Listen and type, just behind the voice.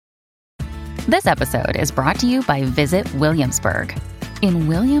This episode is brought to you by Visit Williamsburg. In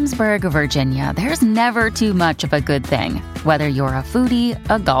Williamsburg, Virginia, there's never too much of a good thing. Whether you're a foodie,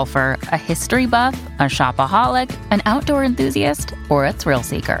 a golfer, a history buff, a shopaholic, an outdoor enthusiast, or a thrill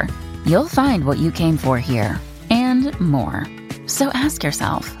seeker, you'll find what you came for here and more. So ask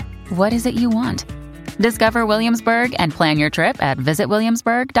yourself, what is it you want? Discover Williamsburg and plan your trip at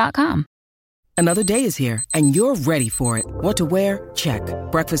visitwilliamsburg.com. Another day is here, and you're ready for it. What to wear? Check.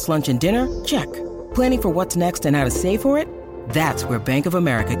 Breakfast, lunch, and dinner? Check. Planning for what's next and how to save for it? That's where Bank of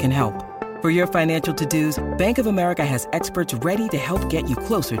America can help. For your financial to-dos, Bank of America has experts ready to help get you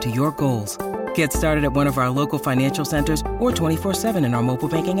closer to your goals. Get started at one of our local financial centers or 24/7 in our mobile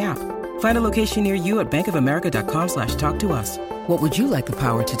banking app. Find a location near you at bankofamerica.com/talktous. What would you like the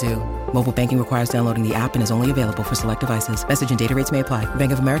power to do? Mobile banking requires downloading the app and is only available for select devices. Message and data rates may apply.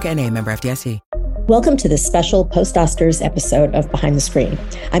 Bank of America N.A., member FDIC. Welcome to this special post-Oscars episode of Behind the Screen.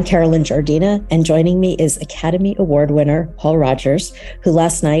 I'm Carolyn Jardina, and joining me is Academy Award winner Paul Rogers, who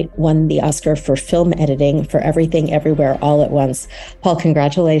last night won the Oscar for film editing for Everything Everywhere All at Once. Paul,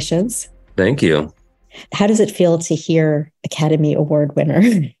 congratulations. Thank you. How does it feel to hear Academy Award winner?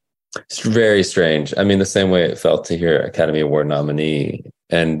 It's very strange. I mean, the same way it felt to hear Academy Award nominee.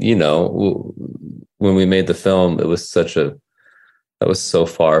 And, you know, when we made the film, that was so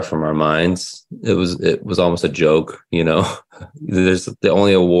far from our minds. It was almost a joke, you know. There's the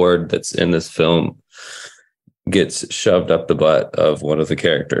only award that's in this film gets shoved up the butt of one of the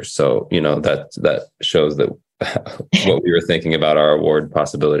characters. So, you know, that shows that what we were thinking about our award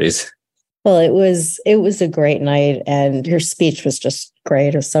possibilities. Well, it was a great night, and your speech was just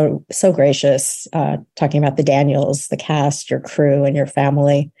great. It was so gracious, talking about the Daniels, the cast, your crew, and your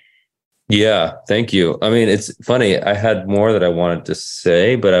family. Yeah, thank you. I mean, it's funny. I had more that I wanted to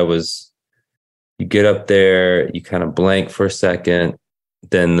say, but you get up there, you kind of blank for a second,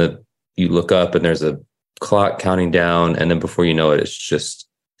 then you look up and there's a clock counting down, and then before you know it, it's just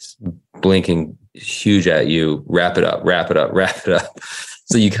blinking huge at you. Wrap it up, wrap it up, wrap it up.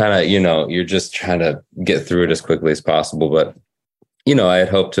 So you kind of, you know, you're just trying to get through it as quickly as possible. But, you know, I had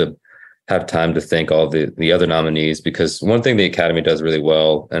hoped to have time to thank all the other nominees, because one thing the Academy does really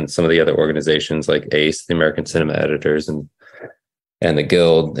well, and some of the other organizations like ACE, the American Cinema Editors, and the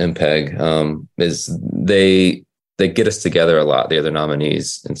Guild, MPEG, is they get us together a lot, the other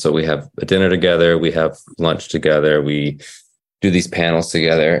nominees. And so we have a dinner together, we have lunch together, we do these panels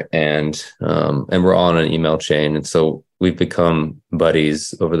together, and we're all on an email chain. And so we've become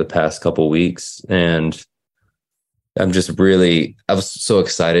buddies over the past couple of weeks, and I was so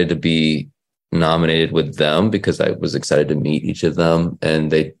excited to be nominated with them, because I was excited to meet each of them,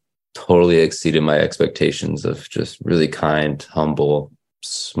 and they totally exceeded my expectations of just really kind, humble,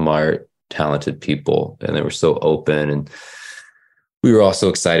 smart, talented people. And they were so open, and we were all so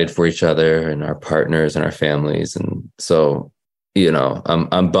excited for each other and our partners and our families. And so, you know,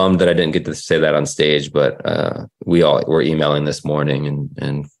 I'm bummed that I didn't get to say that on stage, but we all were emailing this morning,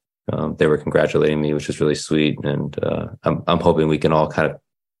 and they were congratulating me, which was really sweet. And I'm hoping we can all kind of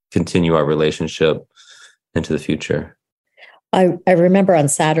continue our relationship into the future. I remember on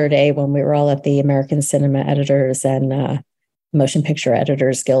Saturday when we were all at the American Cinema Editors and Motion Picture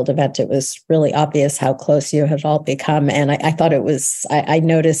Editors Guild event, it was really obvious how close you had all become. And I thought it was, I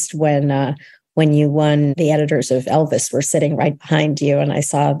noticed when you won, the editors of Elvis were sitting right behind you, and I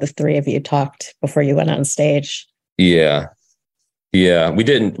saw the three of you talked before you went on stage. Yeah.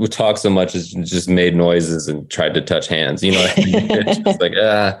 We talk so much as just made noises and tried to touch hands, you know what I mean? It's just like,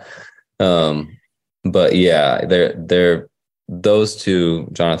 but yeah, they're those two,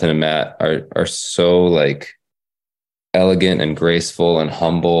 Jonathan and Matt, are so like elegant and graceful and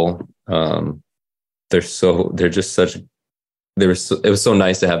humble. It was so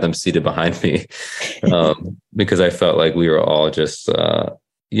nice to have them seated behind me, because I felt like we were all just,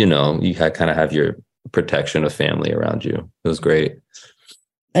 you know, you kind of have your protection of family around you. It was great.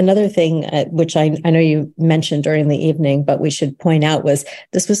 Another thing, which I know you mentioned during the evening, but we should point out, was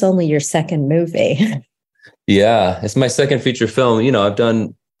this was only your second movie. Yeah, it's my second feature film. You know, I've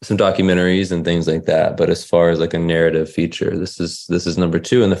done some documentaries and things like that, but as far as like a narrative feature, this is number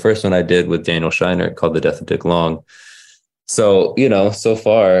two. And the first one I did with Daniel Scheinert, called The Death of Dick Long. So, you know, so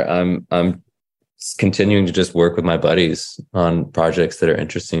far I'm continuing to just work with my buddies on projects that are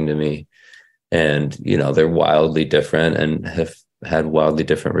interesting to me. And, you know, they're wildly different and have had wildly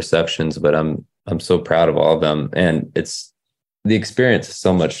different receptions, but I'm so proud of all of them. And it's the experience is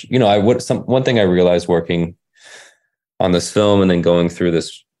so much, you know, one thing I realized working on this film and then going through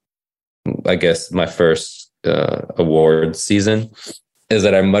this, I guess my first award season, is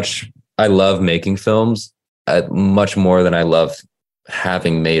that I love making films much more than I love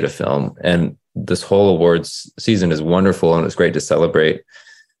having made a film. And this whole awards season is wonderful, and it's great to celebrate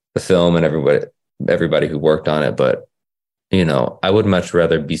the film and everybody who worked on it. But, I would much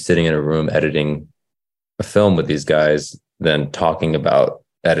rather be sitting in a room editing a film with these guys than talking about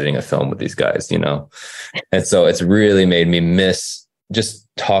editing a film with these guys, And so it's really made me miss just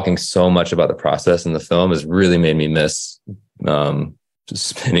talking so much about the process in the film has really made me miss just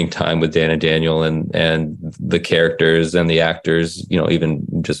spending time with Dan and Daniel and the characters and the actors, even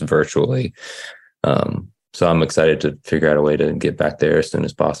just virtually. So I'm excited to figure out a way to get back there as soon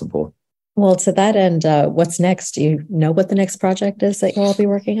as possible. Well, to that end, what's next? Do you know what the next project is that you'll all be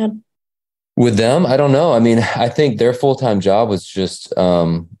working on? With them, I don't know. I mean, I think their full-time job was just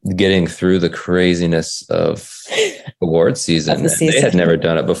getting through the craziness of award season. They had never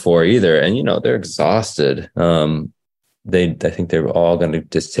done it before either. And, they're exhausted. I think they're all going to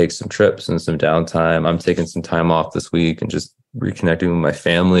just take some trips and some downtime. I'm taking some time off this week and just reconnecting with my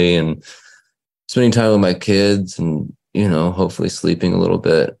family and spending time with my kids and, hopefully sleeping a little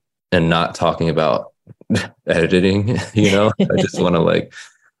bit and not talking about editing. I just want to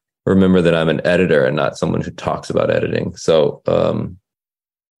remember that I'm an editor and not someone who talks about editing. So,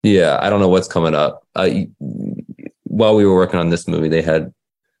 I don't know what's coming up. While we were working on this movie, they had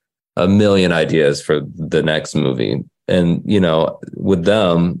a million ideas for the next movie. And, with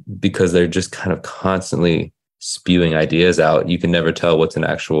them, because they're just kind of constantly spewing ideas out, you can never tell what's an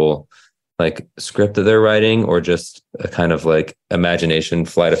actual script that they're writing or just a kind of imagination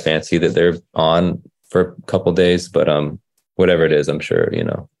flight of fancy that they're on for a couple of days. But whatever it is, I'm sure,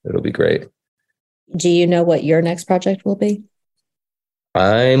 it'll be great. Do you know what your next project will be?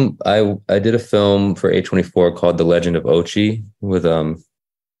 I did a film for A24 called The Legend of Ochi with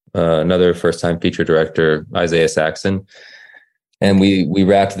another first-time feature director, Isaiah Saxon. And we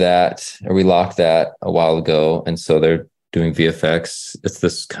wrapped that, or we locked that a while ago. And so they're doing VFX. It's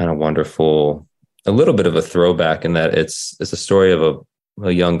this kind of wonderful, a little bit of a throwback in that it's a story of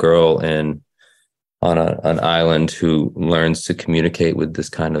a young girl on an island who learns to communicate with this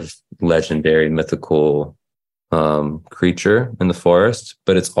kind of legendary mythical creature in the forest,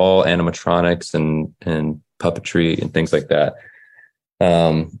 but it's all animatronics and puppetry and things like that.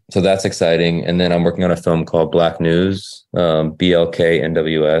 So that's exciting. And then I'm working on a film called Black News,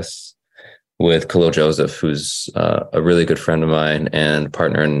 BLK-NWS, with Khalil Joseph, who's a really good friend of mine and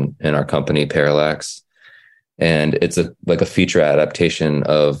partner in our company, Parallax. And it's a feature adaptation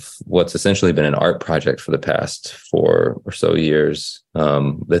of what's essentially been an art project for the past 4 or so years.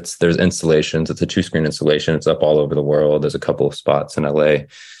 There's installations. It's a 2-screen installation. It's up all over the world. There's a couple of spots in LA.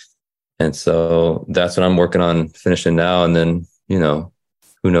 And so that's what I'm working on finishing now. And then,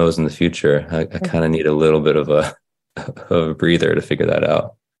 who knows in the future? I kind of need a little bit of a breather to figure that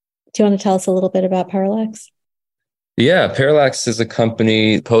out. Do you want to tell us a little bit about Parallax? Yeah, Parallax is a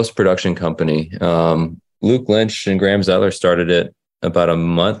company, post-production company. Luke Lynch and Graham Zeller started it about a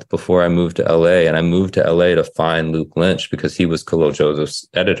month before I moved to LA. And I moved to LA to find Luke Lynch because he was Khalil Joseph's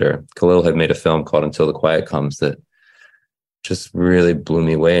editor. Khalil had made a film called Until the Quiet Comes that just really blew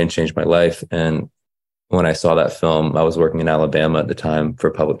me away and changed my life. And when I saw that film, I was working in Alabama at the time for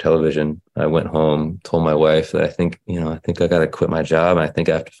public television. I went home, told my wife that I think I got to quit my job. And I think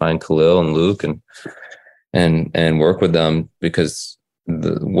I have to find Khalil and Luke and work with them because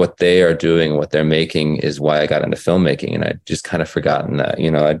what they are doing, what they're making is why I got into filmmaking. And I just kind of forgotten that,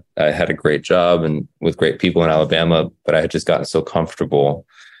 I had a great job and with great people in Alabama, but I had just gotten so comfortable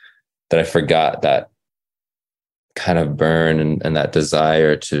that I forgot that kind of burn and that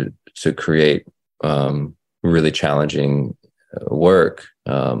desire to create really challenging work.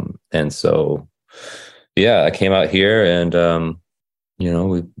 And so, I came out here and,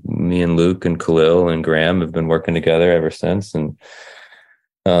 me and Luke and Khalil and Graham have been working together ever since. And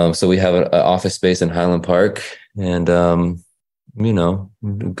so we have an office space in Highland Park and, a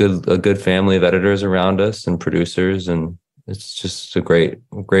good family of editors around us and producers. And it's just a great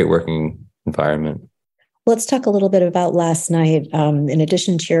working environment. Let's talk a little bit about last night. In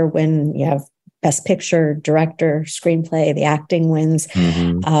addition to your win, you have Best Picture, Director, Screenplay, the acting wins.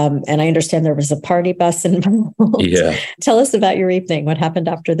 Mm-hmm. And I understand there was a party bus involved. Yeah. Tell us about your evening. What happened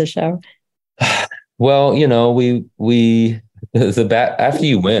after the show? Well, after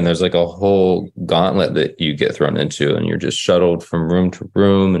you win, there's a whole gauntlet that you get thrown into, and you're just shuttled from room to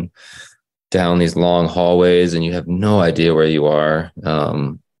room and down these long hallways, and you have no idea where you are.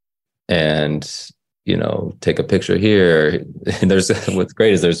 And take a picture here. And what's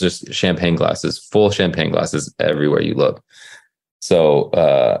great is there's just full champagne glasses everywhere you look. So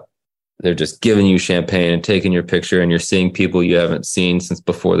they're just giving you champagne and taking your picture, and you're seeing people you haven't seen since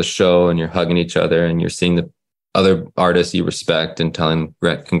before the show, and you're hugging each other, and you're seeing other artists you respect and telling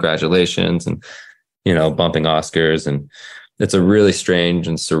them congratulations and, bumping Oscars. And it's a really strange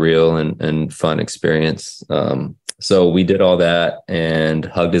and surreal and fun experience. So we did all that and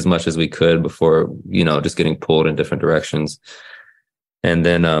hugged as much as we could before, just getting pulled in different directions. And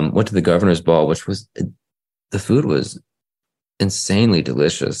then went to the Governor's Ball, the food was insanely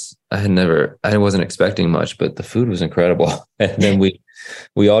delicious. I wasn't expecting much, but the food was incredible. And then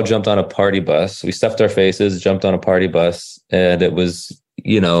we all jumped on a party bus. We stuffed our faces, jumped on a party bus, and it was,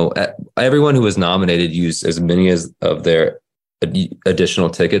 everyone who was nominated used as many of their additional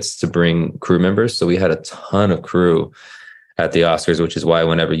tickets to bring crew members. So we had a ton of crew at the Oscars, which is why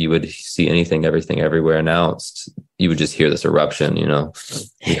whenever you would see anything, everything, everywhere announced, you would just hear this eruption.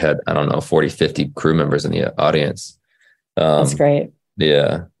 We had, 40, 50 crew members in the audience. That's great.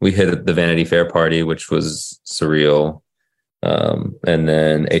 Yeah. We hit the Vanity Fair party, which was surreal. And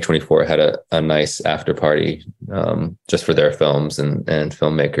then A24 had a nice after party, just for their films and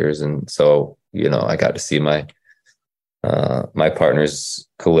filmmakers. And so, I got to see my partners,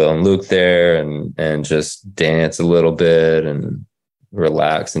 Khalil and Luke there and just dance a little bit and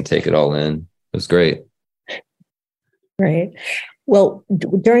relax and take it all in. It was great. Right. Well,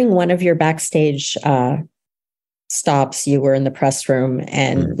 during one of your backstage, stops, you were in the press room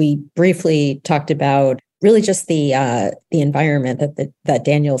and we briefly talked about really just the environment that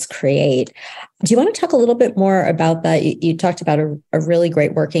Daniels create. Do you want to talk a little bit more about that? You talked about a really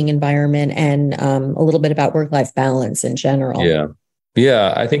great working environment and a little bit about work-life balance in general.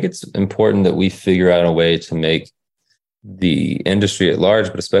 Yeah. I think it's important that we figure out a way to make the industry at large,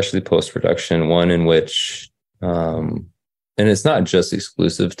 but especially post-production, one in which, and it's not just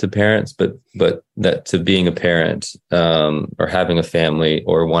exclusive to parents, but that to being a parent, or having a family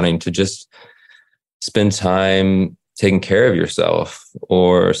or wanting to just spend time taking care of yourself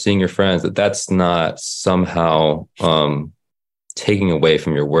or seeing your friends, that's not somehow taking away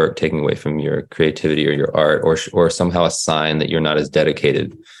from your work, taking away from your creativity or your art, or somehow a sign that you're not as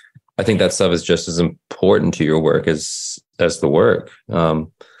dedicated. I think that stuff is just as important to your work as the work. And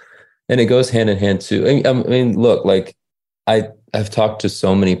it goes hand in hand too. I mean, look, like I've talked to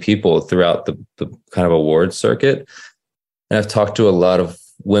so many people throughout the kind of award circuit, and I've talked to a lot of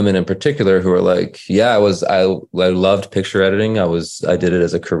women in particular who are like, yeah, I loved picture editing. I did it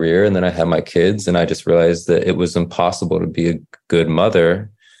as a career, and then I had my kids, and I just realized that it was impossible to be a good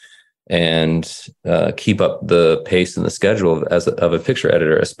mother and keep up the pace and the schedule of a picture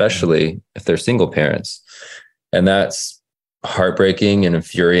editor, especially if they're single parents. And that's heartbreaking and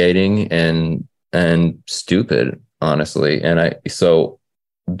infuriating and stupid, honestly. So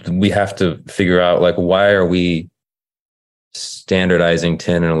we have to figure out, like, why are we standardizing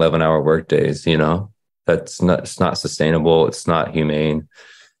 10 and 11-hour work days? It's not sustainable. It's not humane.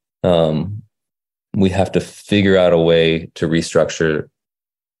 We have to figure out a way to restructure,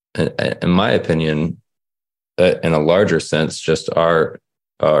 in my opinion, in a larger sense, just our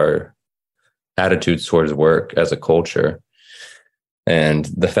attitudes towards work as a culture. And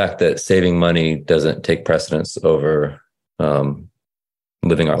the fact that saving money doesn't take precedence over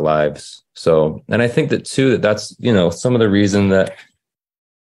living our lives. So, and I think that too, that's, some of the reason that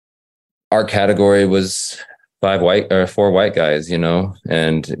our category was 4 white guys,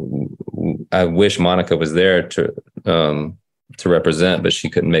 and I wish Monica was there to represent, but she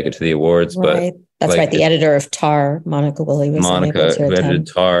couldn't make it to the awards. Right. But that's right. The editor of Tar, Monica Woolley, was Monica, who edited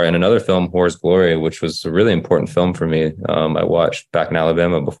Tar, and another film, Whore's Glory, which was a really important film for me. I watched back in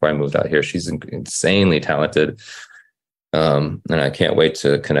Alabama before I moved out here. She's insanely talented. And I can't wait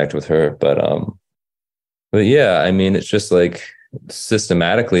to connect with her. But yeah, I mean, it's just like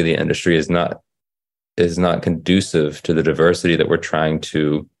systematically the industry is not conducive to the diversity that we're trying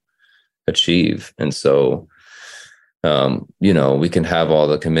to achieve. And so, we can have all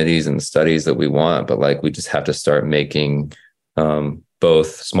the committees and studies that we want, but like, we just have to start making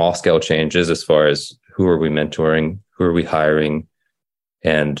both small scale changes as far as who are we mentoring, who are we hiring,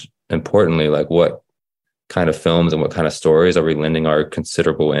 and importantly, like, what kind of films and what kind of stories are we lending our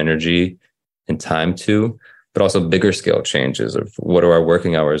considerable energy and time to, but also bigger scale changes of what do our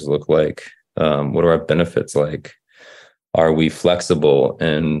working hours look like? What are our benefits like? Are we flexible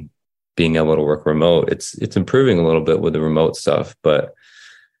in being able to work remote? It's improving a little bit with the remote stuff, but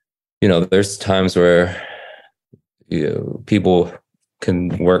there's times where people can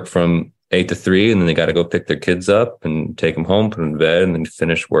work from 8 to 3 and then they got to go pick their kids up and take them home, put them in bed, and then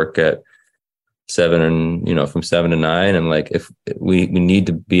finish work at 7, and from 7 to 9. And like, if we need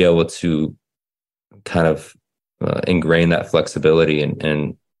to be able to kind of ingrain that flexibility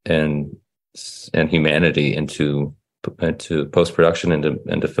and humanity into post-production and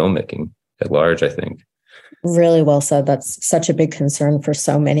to filmmaking at large, I think. Really well said. That's such a big concern for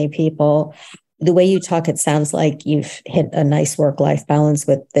so many people. The way you talk, it sounds like you've hit a nice work-life balance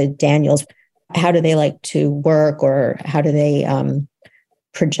with the Daniels. How do they like to work, or how do they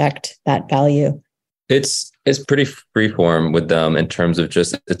project that value? It's pretty freeform with them in terms of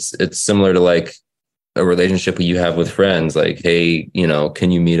just it's similar to like a relationship you have with friends. Like, hey,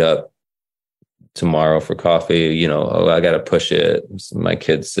 can you meet up tomorrow for coffee? Oh, I got to push it. My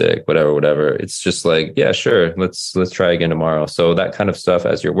kid's sick, whatever. It's just like, yeah, sure. Let's try again tomorrow. So that kind of stuff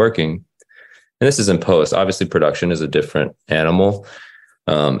as you're working. And this is in post. Obviously, production is a different animal.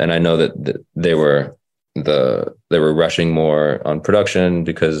 And I know that they were rushing more on production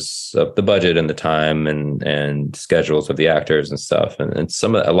because of the budget and the time and schedules of the actors and stuff. And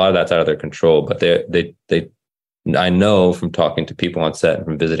a lot of that's out of their control. But they I know from talking to people on set and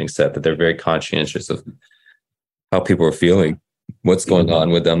from visiting set that they're very conscientious of how people are feeling, what's going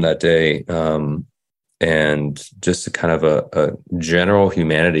on with them that day, and just a kind of a general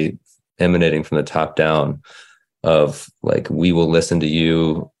humanity emanating from the top down of like, we will listen to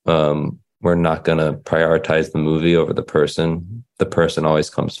you. We're not going to prioritize the movie over the person. The person always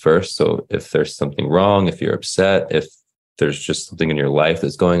comes first. So if there's something wrong, if you're upset, if there's just something in your life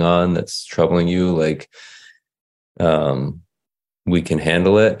that's going on that's troubling you, like, we can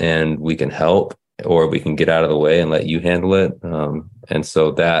handle it and we can help, or we can get out of the way and let you handle it. And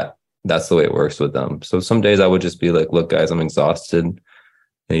so that's the way it works with them. So some days I would just be like, look, guys, I'm exhausted.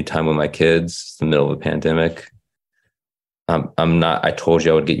 Anytime with my kids, it's the middle of a pandemic. I'm not, I told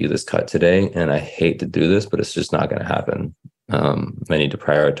you I would get you this cut today, and I hate to do this, but it's just not going to happen. I need to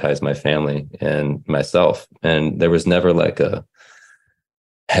prioritize my family and myself. And there was never like a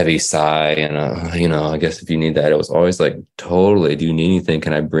heavy sigh and I guess if you need that. It was always like, totally. Do you need anything?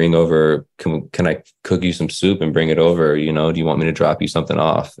 Can I bring over, can I cook you some soup and bring it over? Do you want me to drop you something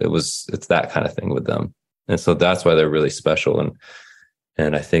off? It's that kind of thing with them. And so that's why they're really special.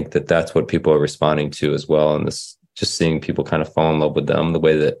 And I think that that's what people are responding to as well. And this, just seeing people kind of fall in love with them the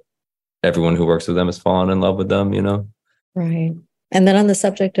way that everyone who works with them has fallen in love with them, Right. And then on the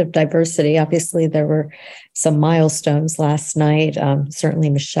subject of diversity, obviously there were some milestones last night. Certainly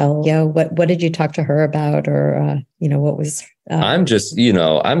Michelle Yeoh, what did you talk to her about, or, what was... I'm just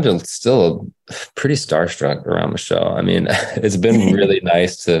still pretty starstruck around Michelle. I mean, it's been really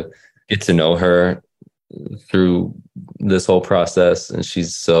nice to get to know her through this whole process, and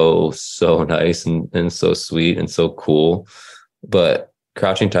she's so nice and so sweet and so cool. But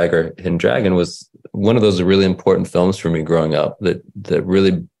Crouching Tiger, Hidden Dragon was one of those really important films for me growing up that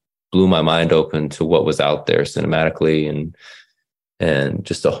really blew my mind open to what was out there cinematically, and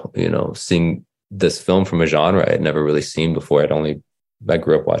just seeing this film from a genre I'd never really seen before. I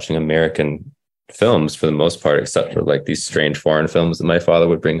grew up watching American films for the most part, except for like these strange foreign films that my father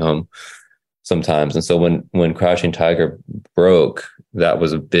would bring home sometimes. And so when Crouching Tiger broke, that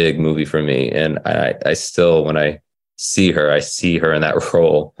was a big movie for me. And I still, when I see her in that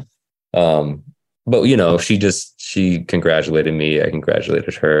role. But she congratulated me. I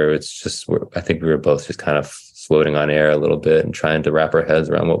congratulated her. It's just, I think we were both just kind of floating on air a little bit and trying to wrap our heads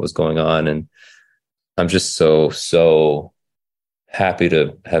around what was going on. And I'm just so happy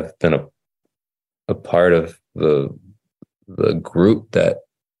to have been a part of the group that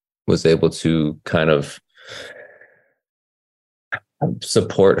was able to kind of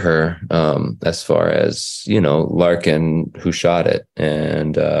support her, as far as, Larkin, who shot it,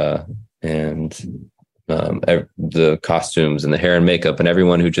 and the costumes and the hair and makeup, and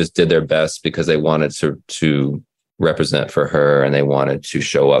everyone who just did their best because they wanted to represent for her and they wanted to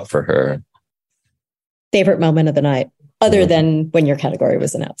show up for her. Favorite moment of the night, other than when your category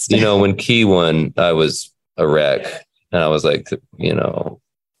was announced? When Key won, I was a wreck, and I was like,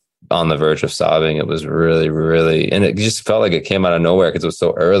 on the verge of sobbing. It was really, really, and it just felt like it came out of nowhere because it was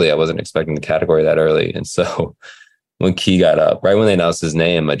so early. I wasn't expecting the category that early. And so when Key got up, right when they announced his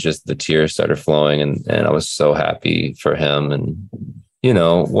name, the tears started flowing, and I was so happy for him. And,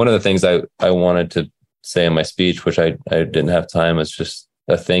 one of the things I wanted to say in my speech, which I didn't have time, is just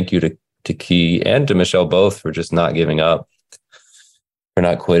a thank you to Key and to Michelle both for just not giving up, for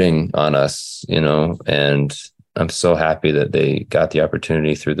not quitting on us, and I'm so happy that they got the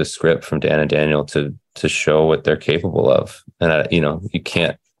opportunity through the script from Dan and Daniel to show what they're capable of. And you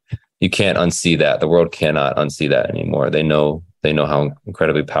can't unsee that. The world cannot unsee that anymore. They know how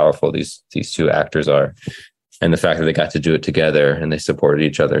incredibly powerful these two actors are, and the fact that they got to do it together and they supported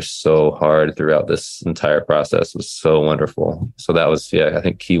each other so hard throughout this entire process was so wonderful. So that was, I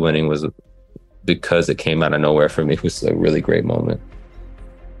think Key winning was, because it came out of nowhere for me, was a really great moment.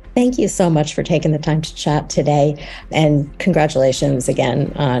 Thank you so much for taking the time to chat today, and congratulations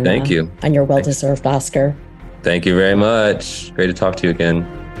again on Thank you. On your well-deserved Oscar. Thank you very much. Great to talk to you again.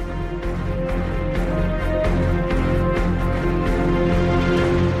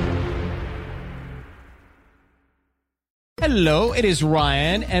 Hello, it is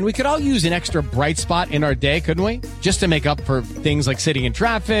Ryan, and we could all use an extra bright spot in our day, couldn't we? Just to make up for things like sitting in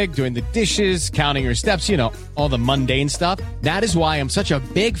traffic, doing the dishes, counting your steps, you know, all the mundane stuff. That is why I'm such a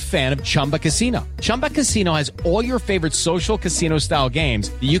big fan of Chumba Casino. Chumba Casino has all your favorite social casino-style games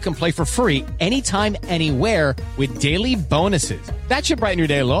that you can play for free anytime, anywhere with daily bonuses. That should brighten your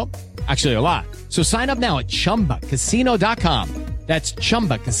day a little. Actually, a lot. So sign up now at ChumbaCasino.com. That's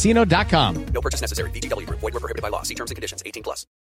ChumbaCasino.com. No purchase necessary. VGW Group. Void where prohibited by law. See terms and conditions. 18+.